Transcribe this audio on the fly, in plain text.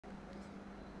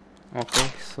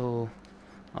Okay, so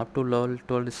up to level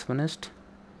 12 is finished.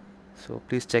 So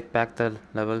please check back the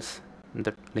levels in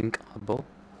the link above.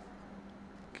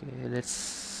 Okay,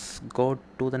 let's go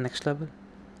to the next level.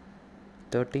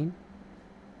 13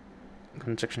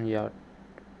 construction yard.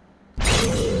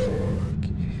 Okay.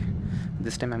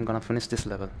 This time I'm gonna finish this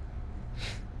level.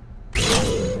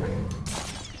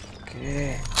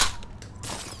 Okay.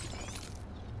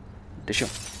 Tissue.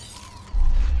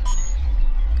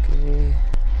 Okay.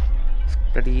 It's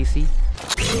pretty easy.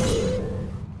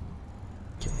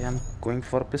 Okay, I'm going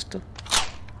for a pistol.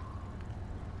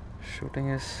 Shooting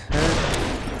his head.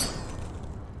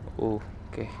 Oh,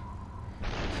 okay.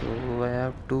 So I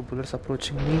have 2 bullets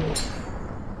approaching me.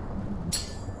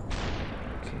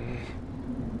 Okay.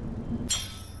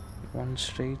 One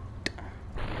straight.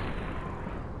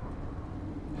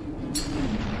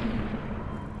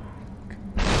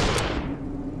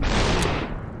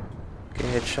 Okay,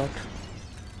 headshot.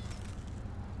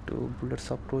 2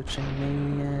 bullets approaching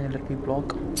me. Let me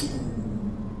block.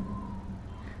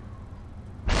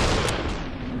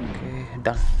 Okay,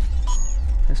 done.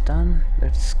 It's done.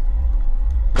 Let's.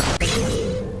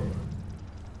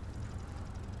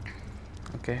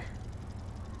 Okay.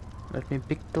 Let me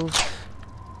pick those.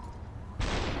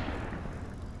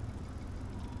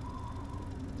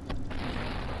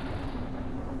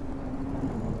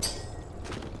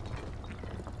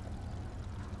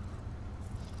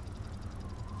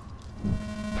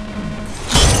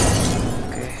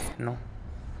 Okay, no.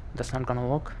 That's not gonna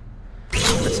work.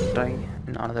 Let's try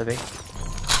in another way.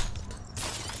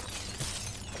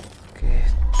 Okay,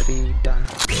 3 done.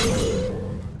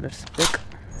 Let's pick.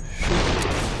 Shoot.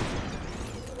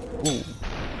 Ooh.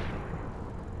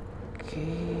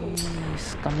 Okay,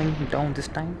 he's coming down this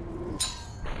time.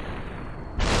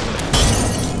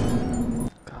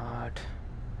 God.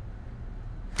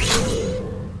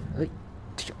 Hey.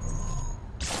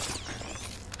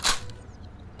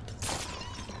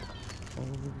 Oh,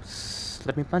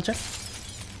 let me punch it.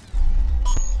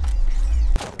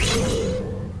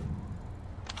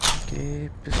 Okay,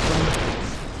 pistol.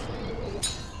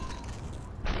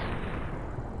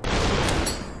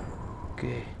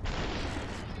 Okay,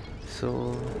 so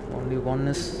only one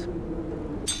is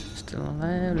still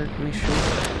alive. Let me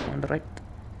shoot on the right.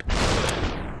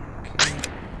 Okay,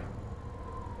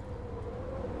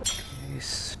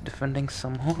 he's defending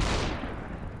somehow.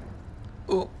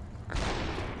 Oh,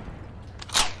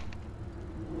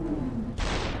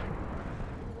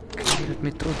 okay, let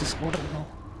me throw this water now.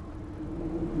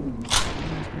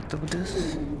 Let me throw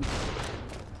this.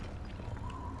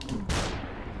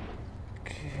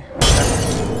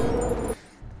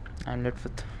 I'm left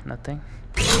with nothing.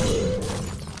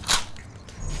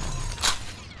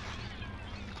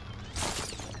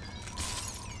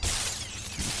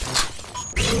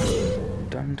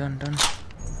 Done.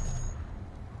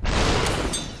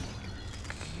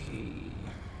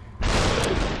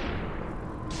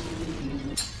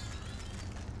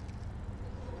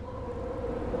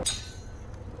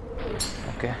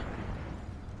 Okay.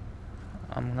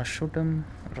 I'm gonna shoot him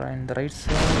right in the right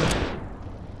side.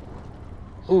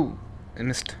 Oh, I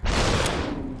missed.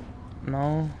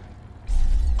 No.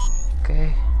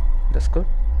 Okay, that's good.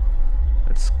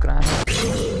 Let's grab it.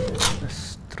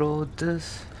 Let's throw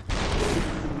this.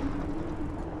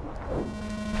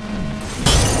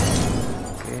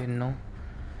 Okay, no.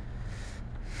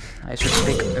 I should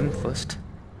take him first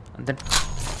and then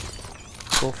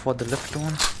go for the left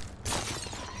one.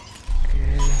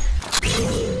 Okay,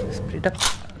 split up.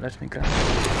 Let me grab it.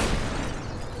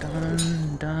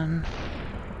 Done.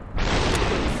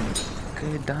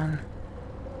 Okay, done.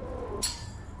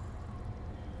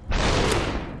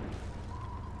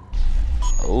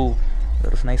 Oh,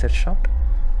 that was a nice headshot.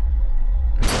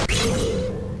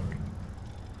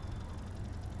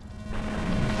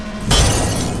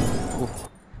 Oh.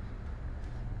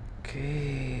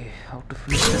 Okay, how to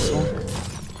finish this one?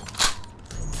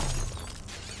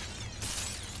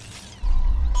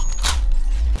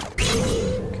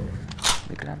 Okay,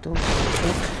 we grab those.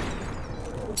 Shoot.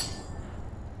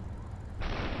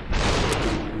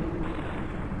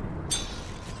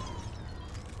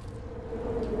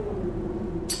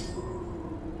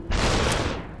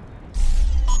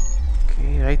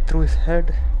 Right through his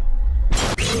head.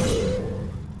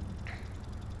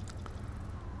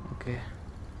 Okay,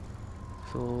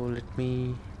 so let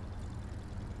me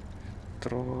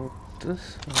throw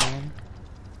this one.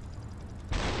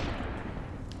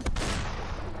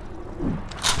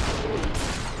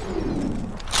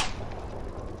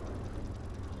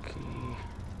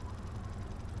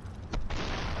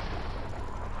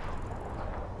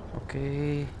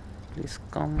 Okay, please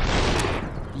come.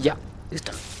 Yeah, it's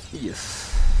done.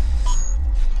 Yes.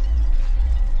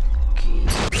 Okay,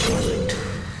 perfect.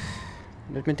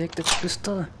 Let me take this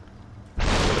pistol.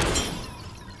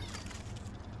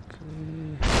 Okay.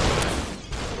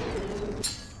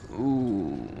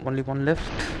 Ooh, only one left.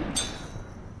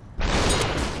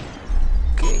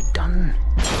 Okay, done.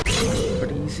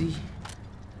 Pretty easy.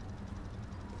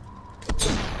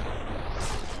 Okay.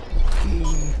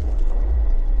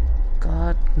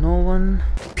 God, no one.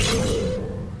 Okay.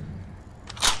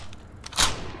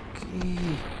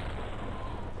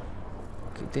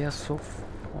 Okay, they are so far.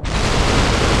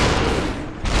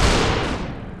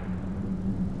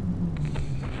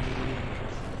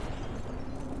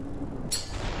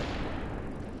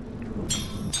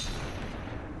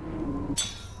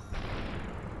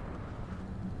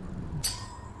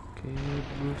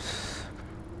 Cables.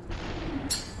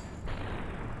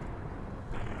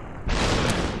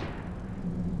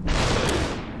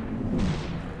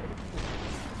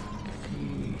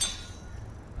 Okay.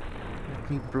 Let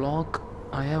me block.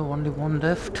 I have only one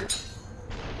left.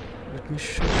 Let me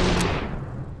show you.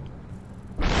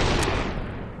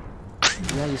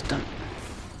 Yeah, he's done.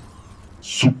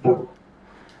 Super.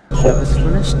 Level is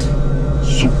finished.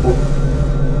 Super.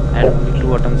 I had only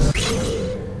 2 attempts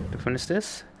to finish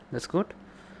this. That's good.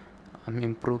 I'm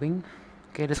improving.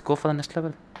 Okay, let's go for the next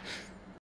level.